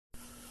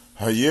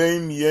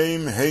Hayom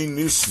Yom hey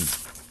Nissan.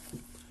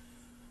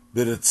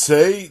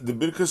 Retzeh the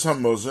birkas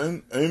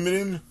hamazon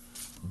omrim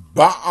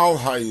baal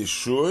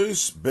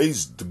hayeshuos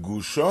beis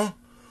dagesh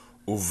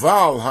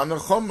uval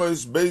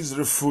hanechamos beis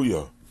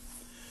refuya.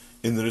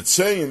 In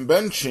Retzeh in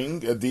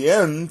benching at the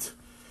end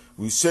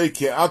we say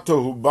ki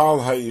ato hu baal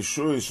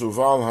hayeshuos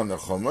uval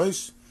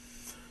hanechamos.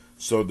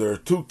 So there are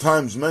two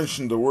times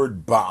mentioned the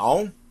word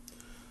baal.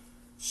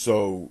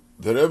 So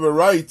the Rebbe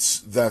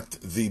writes that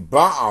the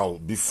baal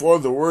before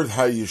the word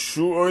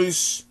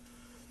hayeshuos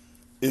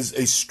is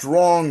a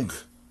strong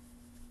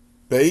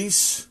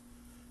beis,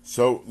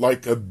 so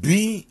like a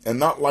B and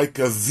not like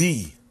a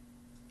V,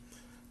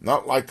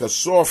 not like a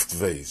soft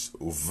vase.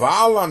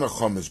 Uval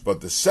hanechamos, but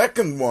the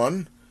second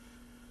one,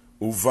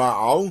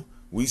 uval,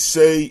 we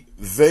say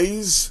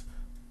vase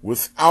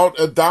without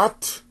a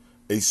dot,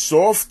 a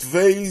soft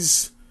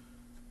vase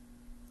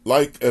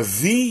like a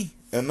V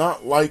and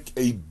not like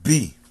a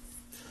B.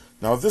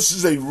 Now this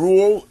is a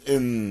rule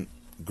in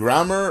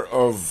grammar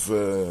of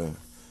Lashon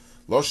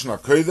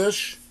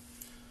HaKodesh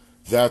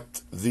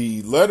that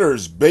the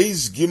letters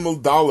beis, gimel,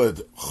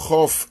 daled,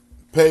 chof,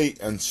 pei,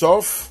 and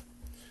sof,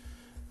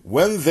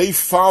 when they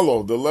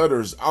follow the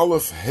letters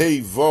aleph,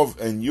 hey, vav,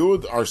 and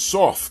yud, are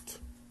soft.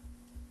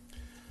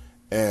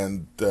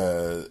 And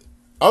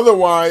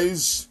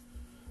otherwise,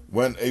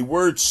 when a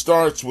word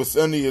starts with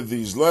any of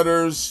these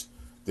letters,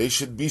 they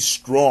should be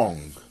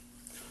strong.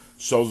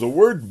 So the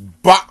word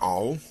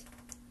baal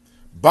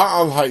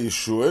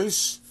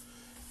hayeshuos,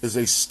 is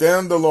a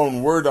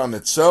standalone word on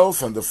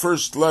itself, and the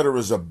first letter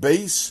is a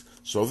beis,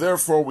 so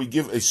therefore we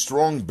give a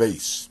strong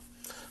beis.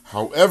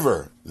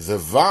 However, the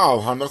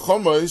val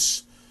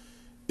hanechamos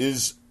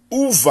is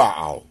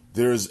uval.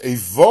 There is a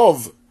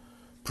vav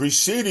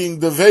preceding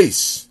the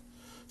vase.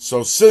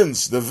 So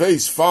since the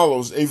vase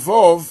follows a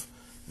vav,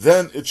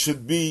 then it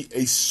should be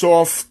a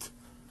soft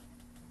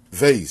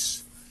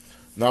vase.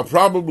 Now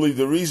probably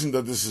the reason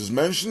that this is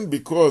mentioned,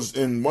 because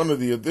in one of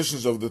the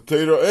editions of the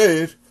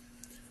Torah,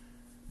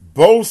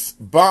 both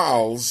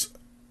baals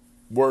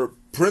were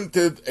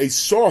printed a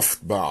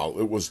soft baal.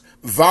 It was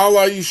val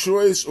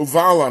hayeshuos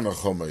uval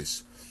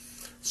hanechamos.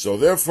 So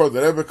therefore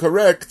the Rebbe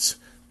corrects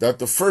that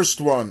the first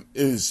one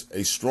is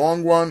a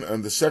strong one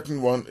and the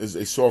second one is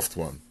a soft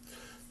one.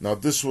 Now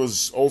this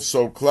was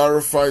also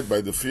clarified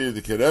by the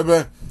Frierdiker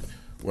Rebbe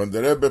when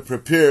the Rebbe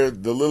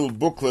prepared the little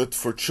booklet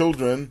for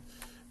children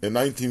in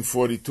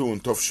 1942 in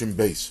Tovshin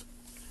Beis.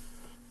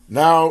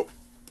 Now,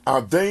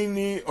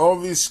 Adeini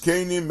ovis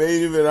keni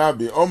meiri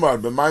v'rabi Omar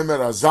b'maimer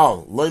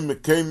azal loy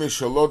mekeme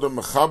shaloda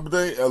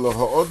mechabde elo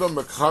ha'oda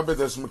mekhabed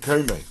es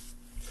mekeme.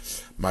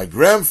 My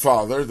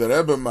grandfather, the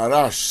Rebbe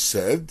Maharash,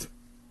 said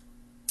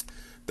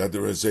that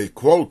there is a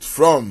quote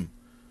from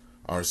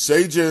our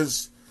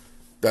sages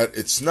that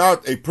it's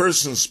not a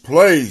person's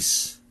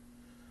place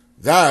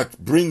that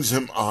brings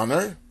him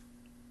honor,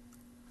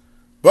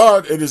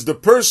 but it is the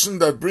person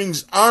that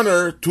brings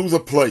honor to the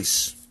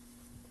place.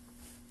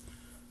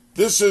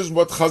 This is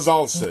what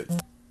Chazal say.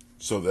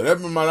 So the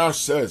Rebbe Maharash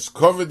says,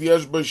 kaved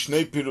yesh bo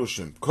shnei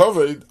pirushim.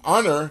 Kaved,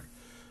 honor,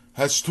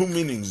 has two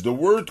meanings. The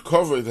word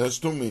kaved has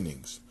two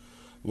meanings.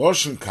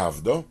 Lashon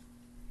kavdo,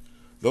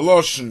 the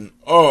lashon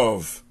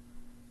of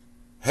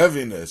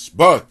heaviness,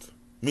 but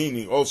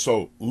meaning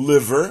also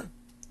liver.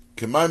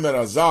 K'maimer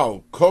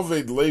azal,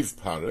 kaved leiv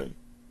parei.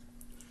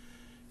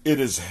 It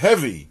is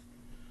heavy,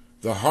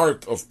 the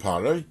heart of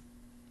Pharaoh,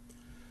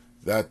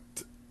 that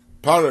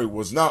Pharaoh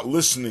was not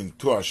listening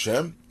to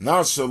Hashem.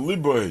 Nasa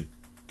liboy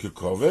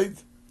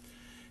kaved.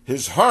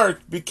 His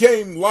heart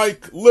became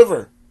like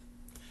liver.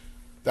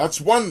 That's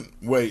one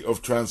way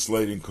of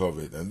translating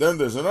kaved. And then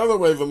there's another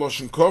way,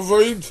 v'loshen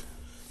kaved,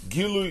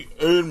 gilui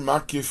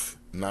makif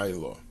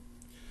nailo.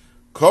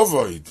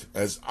 Kaved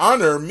as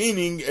honor,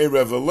 meaning a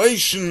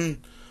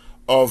revelation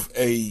of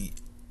a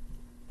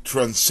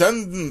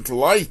transcendent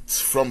light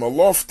from a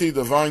lofty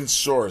divine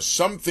source,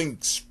 something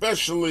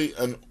specially,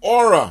 an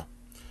aura,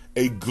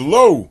 a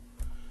glow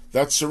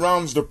that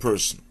surrounds the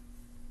person.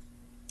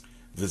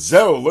 What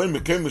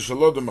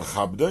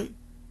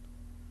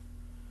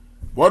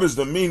is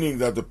the meaning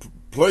that the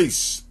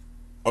place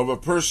of a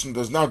person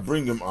does not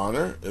bring him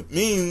honor? It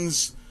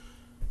means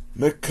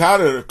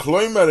mekarer,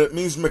 kloimer, it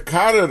means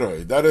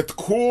mekarer, that it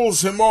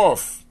cools him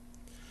off.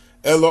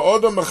 But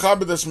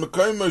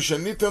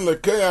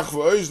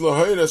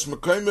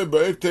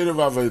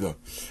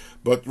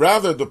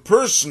rather the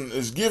person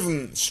is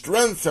given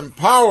strength and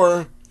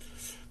power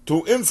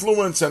to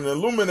influence and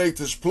illuminate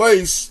his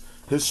place,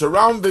 his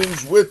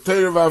surroundings with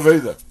Torah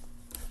v'Aveda.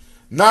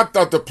 Not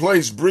that the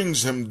place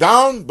brings him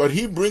down, but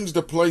he brings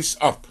the place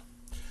up.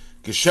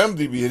 Just like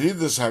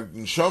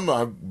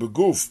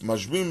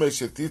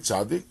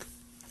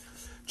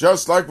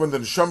when the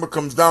neshama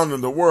comes down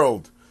in the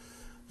world,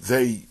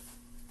 they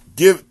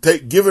give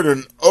it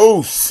an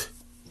oath.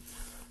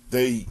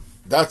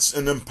 That's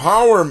an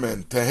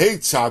empowerment to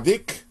hate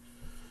tzaddik.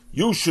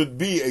 You should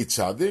be a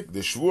tzaddik. The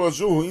shvuah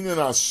zu hinen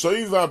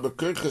asoiva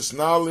b'kirches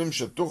nalim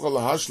shetuchal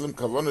lahashlim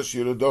kavonas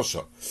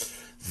yiredosa.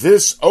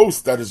 This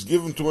oath that is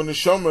given to a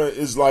neshama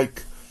is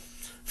like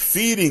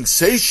feeding,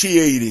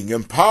 satiating,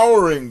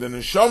 empowering the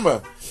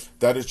neshama,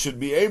 that it should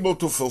be able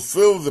to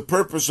fulfill the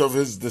purpose of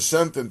his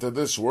descent into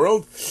this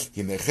world.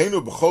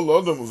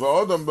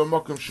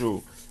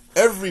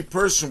 Every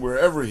person,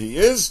 wherever he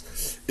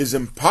is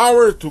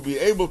empowered to be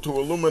able to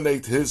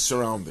illuminate his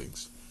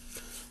surroundings.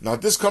 Now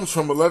this comes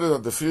from a letter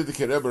that the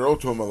Frierdiker Rebbe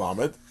wrote to a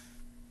Melamed,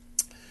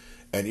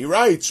 and he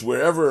writes,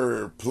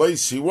 wherever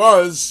place he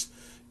was,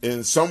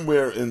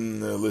 somewhere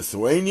in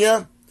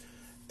Lithuania,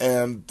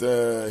 and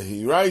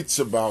he writes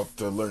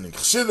about learning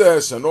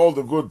Chassidus and all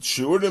the good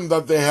shiurim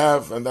that they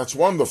have, and that's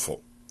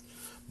wonderful.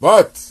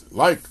 But,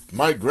 like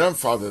my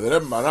grandfather, the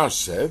Rebbe Maharash,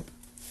 said,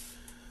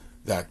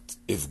 that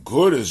if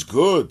good is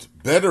good,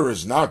 better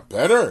is not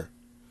better,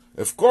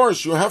 of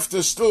course you have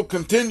to still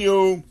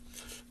continue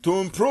to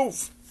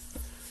improve.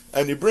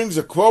 And he brings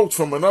a quote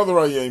from another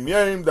Hayom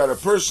Yom, that a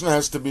person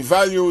has to be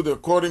valued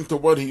according to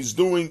what he's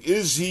doing.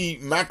 Is he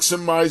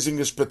maximizing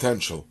his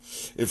potential?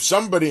 If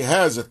somebody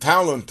has a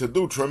talent to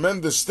do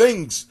tremendous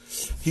things,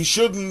 he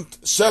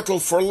shouldn't settle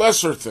for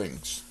lesser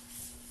things.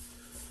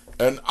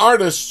 An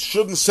artist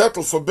shouldn't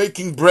settle for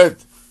baking bread.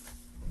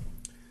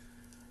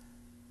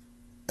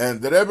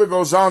 And the Rebbe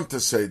goes on to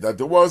say that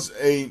there was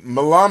a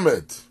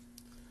Melamed,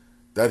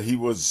 that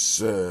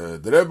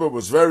the Rebbe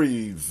was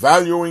very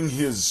valuing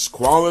his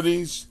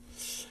qualities,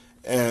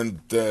 and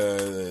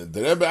the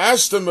Rebbe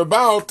asked him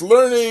about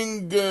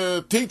learning,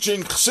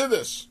 teaching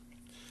Chassidus.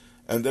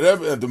 And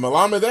the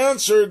Melamed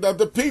answered that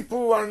the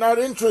people are not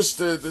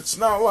interested. It's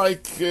not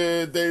like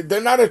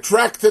they're not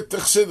attracted to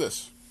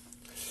Chassidus.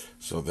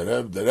 So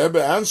the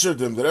Rebbe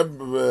answered him. The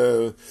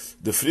Rebbe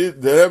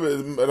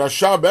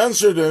Rashab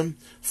answered him,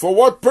 for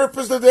what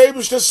purpose did the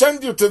Eibishter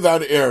send you to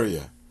that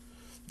area?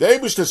 The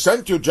Eibishter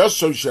sent you just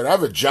so you should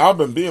have a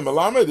job and be a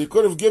Melamed. He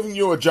could have given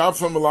you a job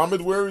for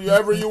Melamed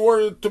wherever you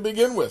were to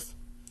begin with.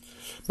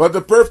 But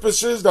the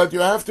purpose is that you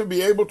have to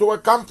be able to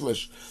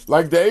accomplish.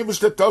 Like the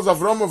Eibishter tells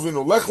Avram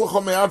Avinu, Lech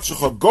lecha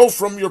me'artzecha, go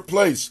from your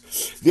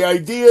place. The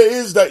idea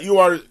is that you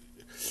are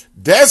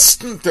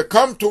destined to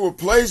come to a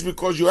place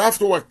because you have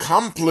to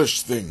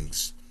accomplish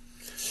things.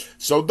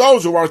 So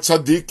those who are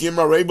tzaddikim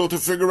are able to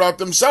figure out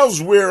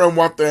themselves where and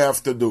what they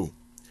have to do.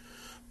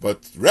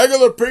 But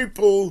regular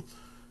people,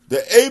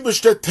 the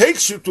Eibishter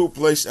takes you to a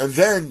place, and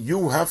then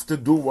you have to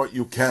do what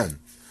you can.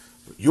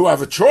 You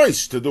have a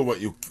choice to do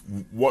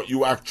what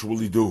you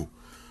actually do.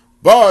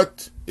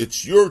 But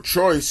it's your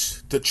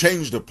choice to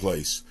change the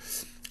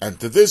place. And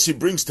to this he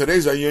brings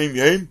today's Hayom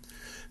Yom,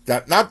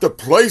 that not the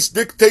place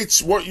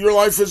dictates what your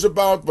life is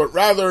about, but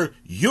rather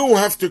you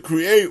have to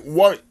create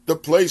what the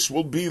place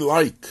will be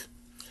like.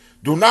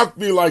 Do not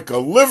be like a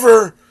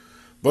liver,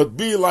 but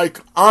be like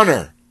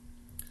honor.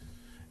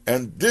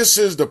 And this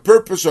is the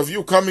purpose of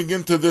you coming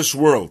into this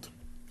world.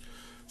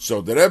 So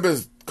the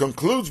Rebbe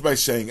concludes by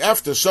saying,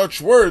 after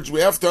such words, we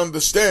have to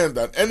understand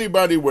that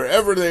anybody,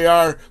 wherever they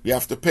are, we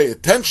have to pay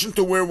attention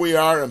to where we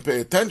are and pay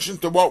attention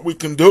to what we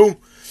can do.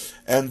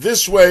 And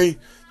this way,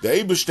 the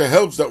Eibishter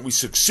helps that we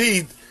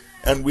succeed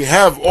and we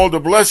have all the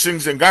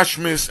blessings in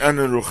Gashmis and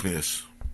in Ruchnias.